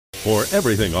For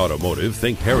everything automotive,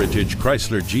 think Heritage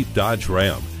Chrysler Jeep Dodge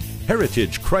Ram.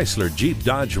 Heritage Chrysler Jeep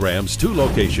Dodge Ram's 2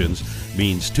 locations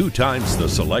means 2 times the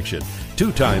selection,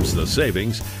 2 times the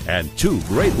savings, and 2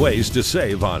 great ways to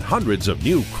save on hundreds of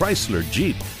new Chrysler,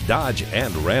 Jeep, Dodge,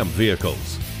 and Ram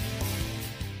vehicles.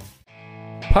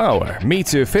 Power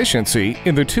meets efficiency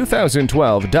in the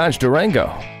 2012 Dodge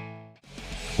Durango.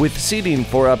 With seating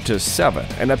for up to 7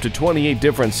 and up to 28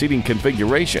 different seating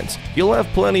configurations, you'll have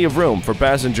plenty of room for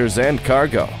passengers and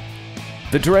cargo.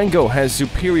 The Durango has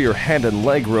superior head and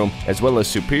leg room as well as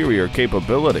superior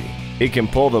capability. It can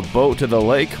pull the boat to the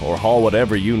lake or haul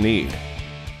whatever you need.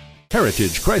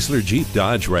 Heritage Chrysler Jeep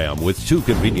Dodge Ram with 2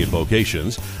 convenient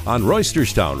locations on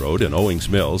Roysterstown Road in Owings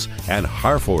Mills and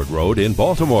Harford Road in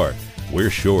Baltimore.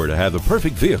 We're sure to have the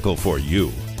perfect vehicle for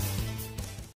you.